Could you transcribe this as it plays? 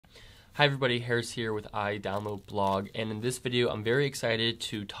Hi everybody, Harris here with iDownload Blog, and in this video I'm very excited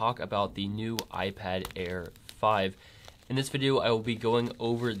to talk about the new iPad Air 5. In this video I will be going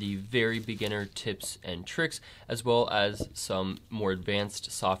over the very beginner tips and tricks as well as some more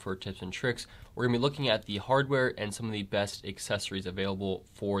advanced software tips and tricks. We're going to be looking at the hardware and some of the best accessories available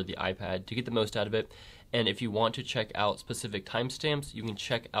for the iPad to get the most out of it. And if you want to check out specific timestamps, you can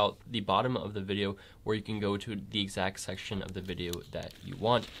check out the bottom of the video where you can go to the exact section of the video that you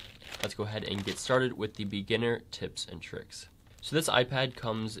want. Let's go ahead and get started with the beginner tips and tricks. So this iPad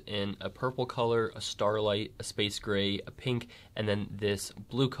comes in a purple color, a starlight, a space gray, a pink, and then this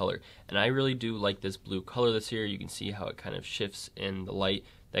blue color. And I really do like this blue color this year. You can see how it kind of shifts in the light.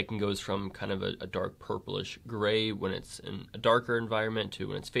 That goes from kind of a dark purplish gray when it's in a darker environment to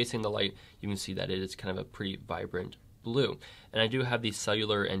when it's facing the light. You can see that it is kind of a pretty vibrant blue. And I do have these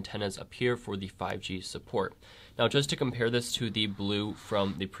cellular antennas up here for the 5G support. Now just to compare this to the blue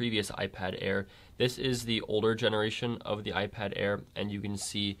from the previous iPad Air, this is the older generation of the iPad Air, and you can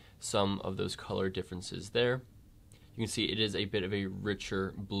see some of those color differences there. You can see it is a bit of a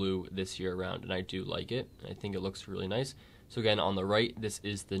richer blue this year around, and I do like it. I think it looks really nice. So again, on the right, this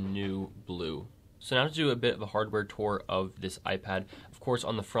is the new blue. So now to do a bit of a hardware tour of this iPad. Of course,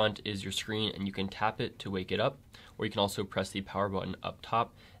 on the front is your screen, and you can tap it to wake it up, or you can also press the power button up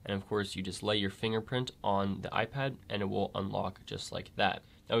top. And of course, you just lay your fingerprint on the iPad, and it will unlock just like that.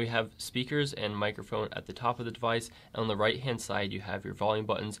 Now we have speakers and microphone at the top of the device, and on the right hand side you have your volume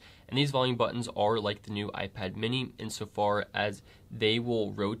buttons, and these volume buttons are like the new iPad mini insofar as they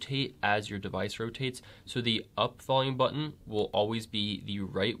will rotate as your device rotates. So the up volume button will always be the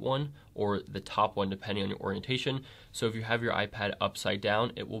right one or the top one depending on your orientation. So if you have your iPad upside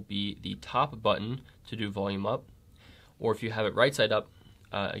down, it will be the top button to do volume up, or if you have it right side up,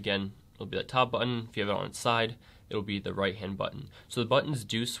 again it'll be that top button. If you have it on its side, it'll be the right hand button. So the buttons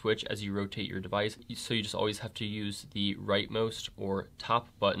do switch as you rotate your device, so you just always have to use the rightmost or top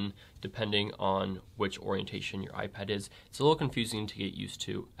button depending on which orientation your iPad is. It's a little confusing to get used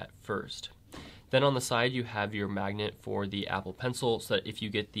to at first. Then on the side you have your magnet for the Apple Pencil, so that if you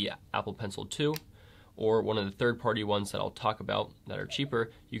get the Apple Pencil 2 or one of the third-party ones that I'll talk about that are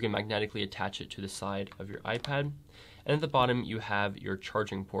cheaper, you can magnetically attach it to the side of your iPad. And at the bottom you have your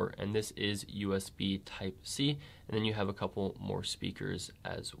charging port, and this is USB Type-C, and then you have a couple more speakers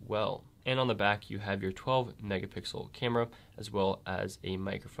as well. And on the back you have your 12 megapixel camera as well as a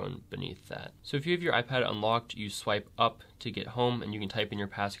microphone beneath that. So if you have your iPad unlocked, you swipe up to get home and you can type in your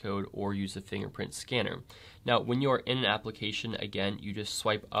passcode or use the fingerprint scanner. Now when you are in an application, again, you just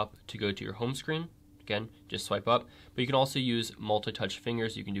swipe up to go to your home screen. Again, just swipe up, but you can also use multi-touch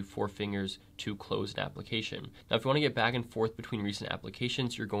fingers. You can do 4 fingers to close an application. Now if you want to get back and forth between recent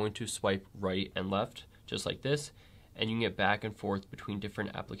applications, you're going to swipe right and left, just like this, and you can get back and forth between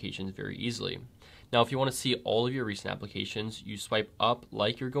different applications very easily. Now if you want to see all of your recent applications, you swipe up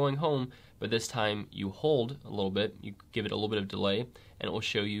like you're going home, but this time you hold a little bit, you give it a little bit of delay, and it will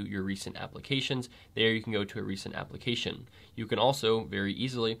show you your recent applications. There you can go to a recent application. You can also very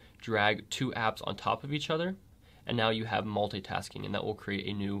easily drag 2 apps on top of each other, and now you have multitasking, and that will create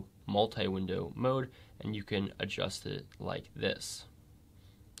a new multi-window mode, and you can adjust it like this.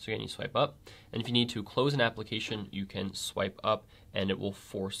 So again, you swipe up, and if you need to close an application, you can swipe up and it will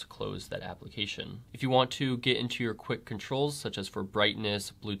force close that application. If you want to get into your quick controls, such as for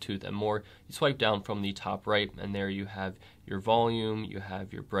brightness, Bluetooth, and more, you swipe down from the top right, and there you have your volume, you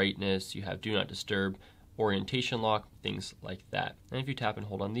have your brightness, you have do not disturb, orientation lock, things like that. And if you tap and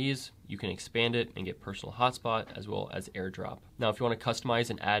hold on these, you can expand it and get personal hotspot as well as AirDrop. Now if you want to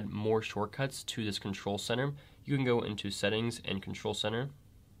customize and add more shortcuts to this control center, you can go into settings and control center,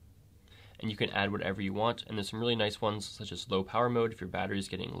 and you can add whatever you want. And there's some really nice ones such as low power mode if your battery is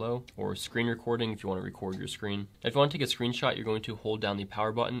getting low, or screen recording if you want to record your screen. If you want to take a screenshot, you're going to hold down the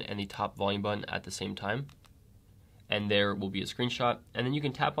power button and the top volume button at the same time, and there will be a screenshot. And then you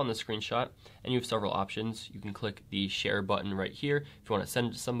can tap on the screenshot and you have several options. You can click the share button right here if you want to send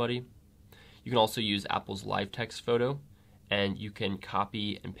it to somebody. You can also use Apple's live text photo, and you can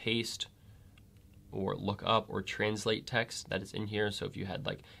copy and paste or look up or translate text that is in here. So if you had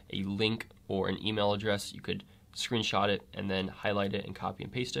like a link or an email address, you could screenshot it and then highlight it and copy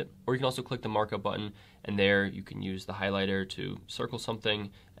and paste it. Or you can also click the markup button, and there you can use the highlighter to circle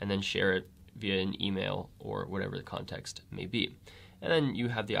something and then share it via an email or whatever the context may be. And then you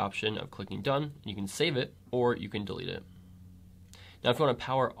have the option of clicking done, and you can save it or you can delete it. Now if you want to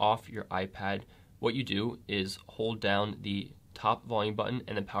power off your iPad, what you do is hold down the top volume button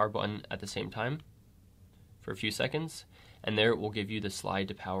and the power button at the same time for a few seconds, and there it will give you the slide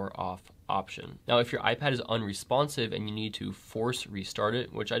to power off option. Now, if your iPad is unresponsive and you need to force restart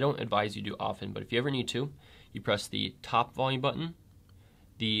it, which I don't advise you do often, but if you ever need to, you press the top volume button,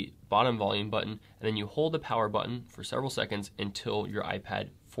 the bottom volume button, and then you hold the power button for several seconds until your iPad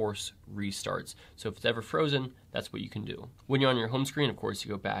force restarts. So if it's ever frozen, that's what you can do. When you're on your home screen, of course,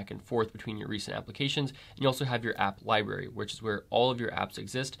 you go back and forth between your recent applications, and you also have your app library, which is where all of your apps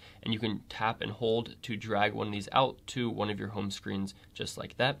exist, and you can tap and hold to drag one of these out to one of your home screens just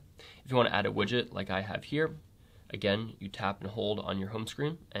like that. If you want to add a widget like I have here, again, you tap and hold on your home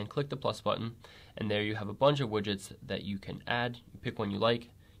screen and click the plus button, and there you have a bunch of widgets that you can add. You pick one you like,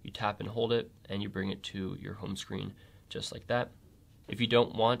 you tap and hold it, and you bring it to your home screen just like that. If you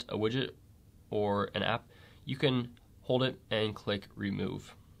don't want a widget or an app, you can hold it and click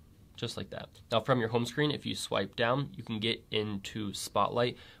remove, just like that. Now from your home screen, if you swipe down, you can get into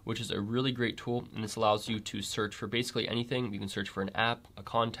Spotlight, which is a really great tool, and this allows you to search for basically anything. You can search for an app, a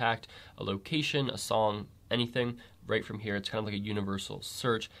contact, a location, a song, anything. Right from here, it's kind of like a universal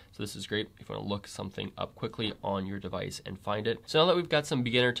search, so this is great if you want to look something up quickly on your device and find it. So now that we've got some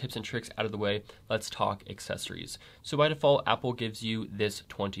beginner tips and tricks out of the way, let's talk accessories. So by default, Apple gives you this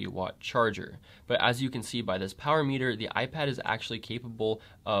 20-watt charger, but as you can see by this power meter, the iPad is actually capable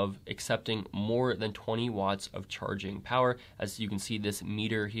of accepting more than 20 watts of charging power. As you can see, this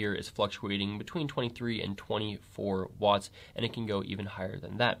meter here is fluctuating between 23 and 24 watts, and it can go even higher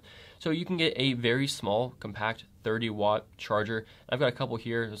than that. So you can get a very small, compact 30-watt charger. I've got a couple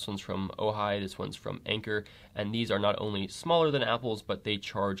here. This one's from Ojai, this one's from Anker, and these are not only smaller than Apple's, but they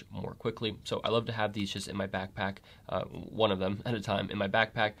charge more quickly. So I love to have these just in my backpack, one of them at a time in my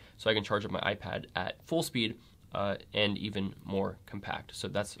backpack, so I can charge up my iPad at full speed and even more compact. So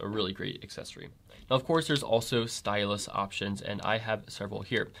that's a really great accessory. Now, of course, there's also stylus options, and I have several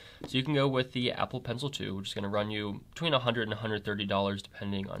here. So you can go with the Apple Pencil 2, which is going to run you between $100 and $130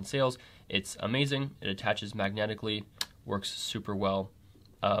 depending on sales. It's amazing. It attaches magnetically, works super well,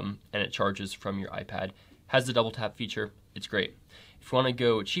 and it charges from your iPad. Has the double tap feature. It's great. If you want to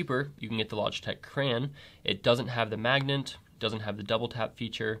go cheaper, you can get the Logitech Crayon. It doesn't have the magnet, doesn't have the double tap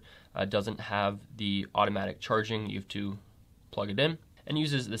feature, doesn't have the automatic charging. You have to plug it in, and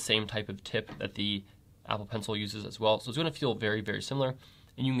uses the same type of tip that the Apple Pencil uses as well. So it's going to feel very, very similar,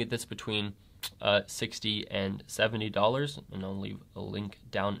 and you can get this between $60 and $70, and I'll leave a link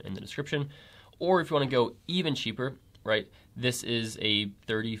down in the description. Or if you want to go even cheaper, right, this is a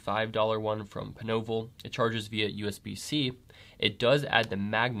 $35 one from Panoval. It charges via USB-C. It does add the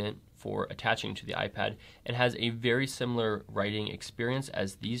magnet for attaching to the iPad and has a very similar writing experience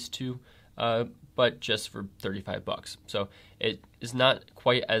as these two, but just for $35. So it is not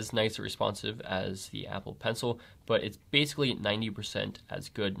quite as nice or responsive as the Apple Pencil, but it's basically 90% as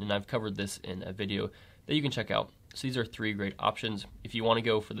good, and I've covered this in a video that you can check out. So these are three great options. If you want to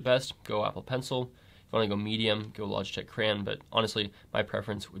go for the best, go Apple Pencil. If you want to go medium, go Logitech Crayon, but honestly, my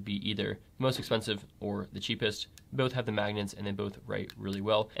preference would be either the most expensive or the cheapest. Both have the magnets and they both write really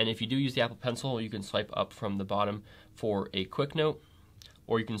well. And if you do use the Apple Pencil, you can swipe up from the bottom for a quick note,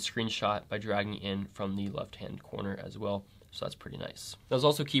 or you can screenshot by dragging in from the left-hand corner as well. So that's pretty nice. There's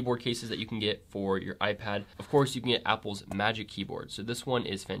also keyboard cases that you can get for your iPad. Of course, you can get Apple's Magic Keyboard. So this one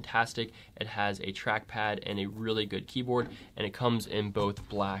is fantastic. It has a trackpad and a really good keyboard, and it comes in both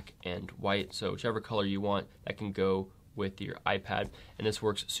black and white. So whichever color you want, that can go with your iPad, and this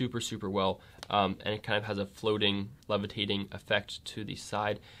works super, super well, and it kind of has a floating, levitating effect to the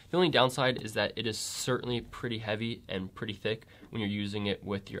side. The only downside is that it is certainly pretty heavy and pretty thick when you're using it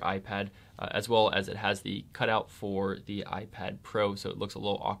with your iPad, as well as it has the cutout for the iPad Pro, so it looks a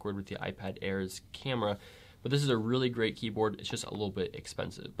little awkward with the iPad Air's camera, but this is a really great keyboard. It's just a little bit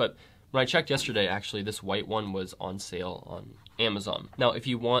expensive. But when I checked yesterday, actually, this white one was on sale on Amazon. Now, if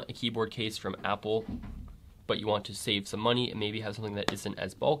you want a keyboard case from Apple, but you want to save some money and maybe have something that isn't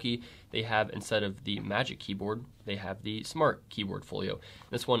as bulky, they have, instead of the Magic Keyboard, they have the Smart Keyboard Folio.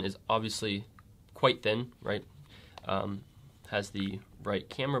 This one is obviously quite thin, right? Has the right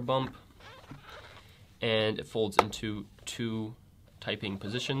camera bump, and it folds into two typing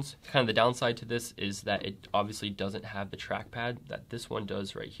positions. Kind of the downside to this is that it obviously doesn't have the trackpad that this one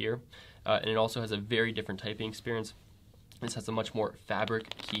does right here, and it also has a very different typing experience. This has a much more fabric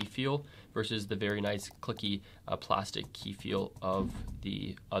key feel versus the very nice clicky plastic key feel of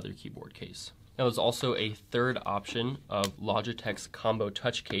the other keyboard case. Now there's also a third option of Logitech's Combo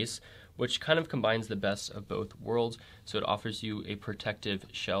Touch Case, which kind of combines the best of both worlds. So it offers you a protective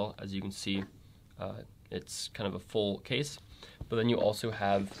shell. As you can see, it's kind of a full case, but then you also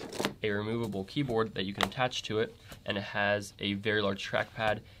have a removable keyboard that you can attach to it, and it has a very large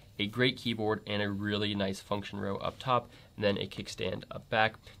trackpad a great keyboard and a really nice function row up top, and then a kickstand up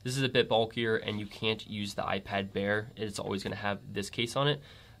back. This is a bit bulkier and you can't use the iPad bare. It's always going to have this case on it,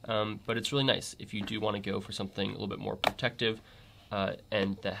 but it's really nice if you do want to go for something a little bit more protective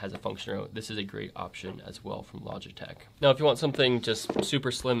and that has a function row. This is a great option as well from Logitech. Now if you want something just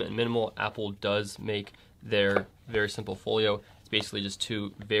super slim and minimal, Apple does make their very simple folio. It's basically just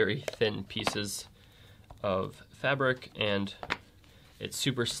two very thin pieces of fabric, and it's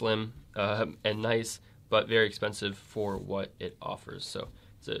super slim and nice, but very expensive for what it offers. So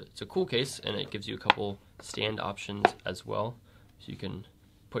it's a cool case, and it gives you a couple stand options as well, so you can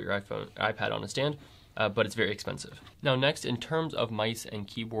put your iPad on a stand, but it's very expensive. Now next, in terms of mice and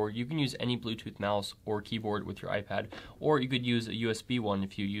keyboard, you can use any Bluetooth mouse or keyboard with your iPad, or you could use a USB one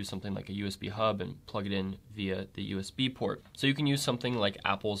if you use something like a USB hub and plug it in via the USB port. So you can use something like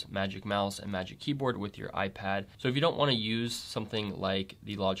Apple's Magic Mouse and Magic Keyboard with your iPad. So if you don't want to use something like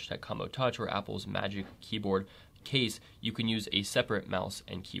the Logitech Combo Touch or Apple's Magic Keyboard case, you can use a separate mouse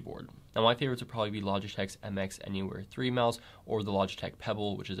and keyboard. Now my favorites would probably be Logitech's MX Anywhere 3 mouse or the Logitech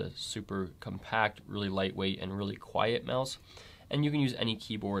Pebble, which is a super compact, really lightweight, and really quiet mouse. And you can use any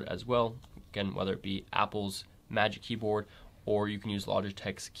keyboard as well, again, whether it be Apple's Magic Keyboard, or you can use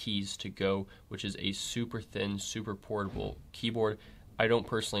Logitech's Keys to Go, which is a super thin, super portable keyboard. I don't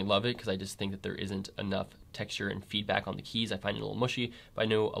personally love it because I just think that there isn't enough texture and feedback on the keys. I find it a little mushy, but I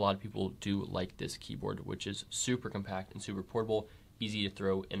know a lot of people do like this keyboard, which is super compact and super portable, easy to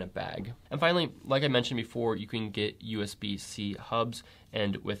throw in a bag. And finally, like I mentioned before, you can get USB-C hubs,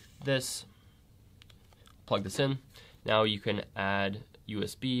 and with this, plug this in. Now you can add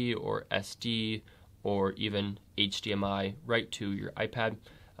USB or SD or even HDMI right to your iPad.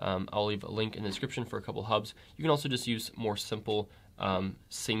 I'll leave a link in the description for a couple hubs. You can also just use more simple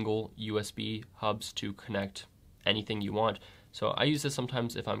single USB hubs to connect anything you want. So I use this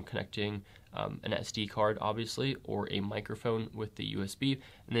sometimes if I'm connecting an SD card, obviously, or a microphone with the USB,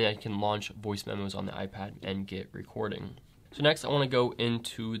 and then I can launch voice memos on the iPad and get recording. So next I want to go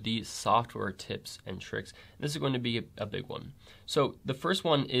into the software tips and tricks. This is going to be a big one. So the first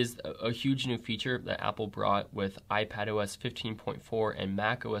one is a huge new feature that Apple brought with iPadOS 15.4 and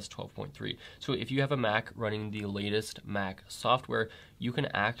macOS 12.3. So if you have a Mac running the latest Mac software, you can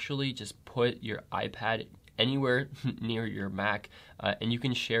actually just put your iPad anywhere near your Mac, and you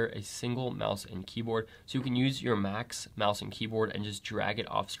can share a single mouse and keyboard. So you can use your Mac's mouse and keyboard and just drag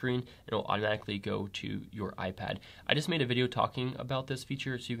it off screen, and it'll automatically go to your iPad. I just made a video talking about this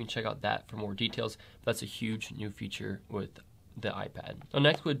feature, so you can check out that for more details. That's a huge new feature with the iPad. Now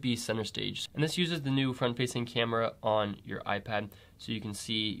next would be Center Stage, and this uses the new front-facing camera on your iPad, so you can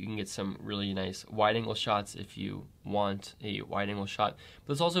see, you can get some really nice wide-angle shots if you want a wide-angle shot.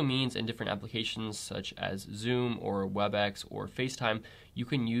 But this also means in different applications such as Zoom or WebEx or FaceTime, you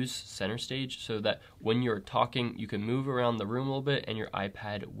can use Center Stage so that when you're talking, you can move around the room a little bit and your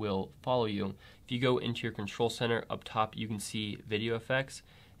iPad will follow you. If you go into your control center up top, you can see video effects,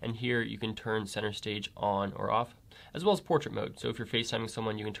 and here you can turn Center Stage on or off, as well as portrait mode. So if you're FaceTiming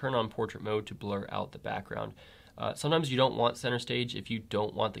someone, you can turn on portrait mode to blur out the background. Sometimes you don't want Center Stage if you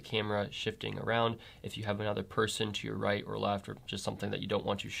don't want the camera shifting around. If you have another person to your right or left, or just something that you don't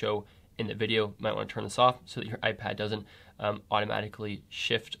want to show in the video, you might want to turn this off so that your iPad doesn't automatically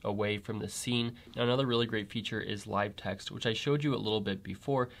shift away from the scene. Now another really great feature is live text, which I showed you a little bit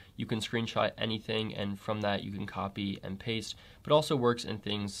before. You can screenshot anything, and from that you can copy and paste, but also works in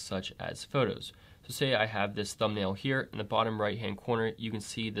things such as photos. So say I have this thumbnail here. In the bottom right hand corner, you can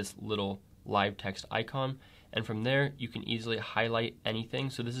see this little live text icon, and from there you can easily highlight anything.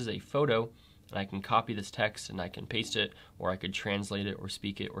 So this is a photo, and I can copy this text and I can paste it, or I could translate it or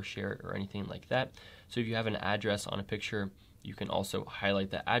speak it or share it or anything like that. So if you have an address on a picture, you can also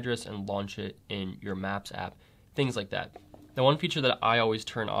highlight that address and launch it in your Maps app, things like that. Now one feature that I always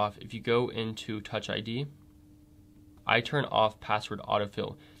turn off, if you go into Touch ID, I turn off password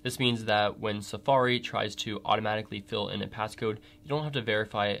autofill. This means that when Safari tries to automatically fill in a passcode, you don't have to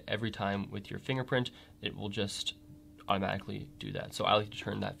verify it every time with your fingerprint. It will just automatically do that. So I like to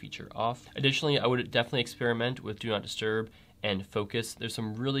turn that feature off. Additionally, I would definitely experiment with Do Not Disturb and Focus. There's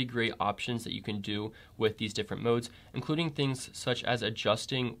some really great options that you can do with these different modes, including things such as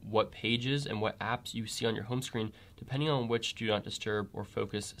adjusting what pages and what apps you see on your home screen depending on which Do Not Disturb or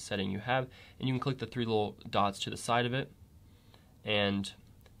Focus setting you have. And you can click the three little dots to the side of it and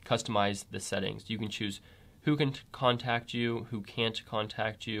customize the settings. You can choose who can contact you, who can't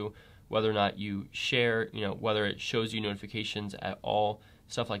contact you, whether or not you share, whether it shows you notifications at all,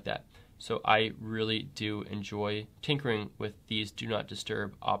 stuff like that. So I really do enjoy tinkering with these Do Not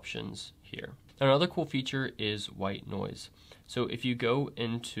Disturb options here. Now, another cool feature is white noise. So if you go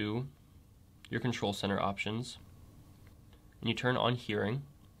into your control center options and you turn on hearing,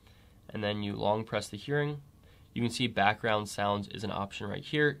 and then you long press the hearing, you can see background sounds is an option right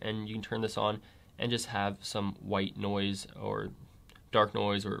here, and you can turn this on and just have some white noise or dark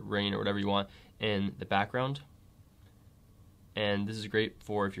noise or rain or whatever you want in the background. And this is great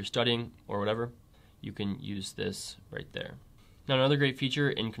for if you're studying or whatever, you can use this right there. Now, another great feature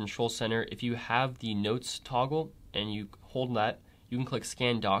in Control Center, if you have the notes toggle and you hold that, you can click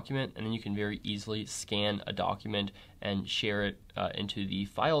Scan Document, and then you can very easily scan a document and share it into the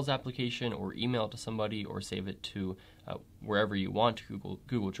Files application, or email it to somebody, or save it to wherever you want,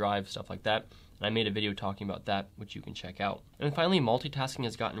 Google Drive, stuff like that. And I made a video talking about that, which you can check out. And then finally, multitasking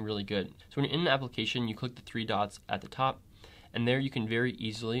has gotten really good. So when you're in an application, you click the three dots at the top, and there you can very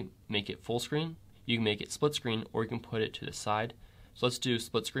easily make it full screen, you can make it split screen, or you can put it to the side. So let's do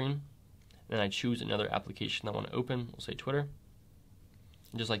split screen. Then I choose another application I want to open, we'll say Twitter.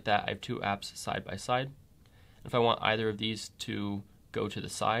 And just like that, I have two apps side by side. If I want either of these to go to the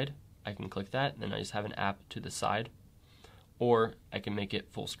side, I can click that, and then I just have an app to the side. Or I can make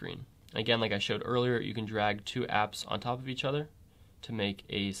it full screen. And again, like I showed earlier, you can drag two apps on top of each other to make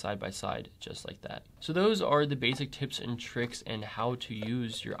a side-by-side just like that. So those are the basic tips and tricks and how to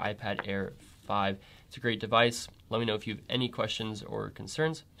use your iPad Air 5. It's a great device. Let me know if you have any questions or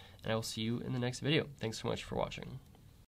concerns, and I will see you in the next video. Thanks so much for watching.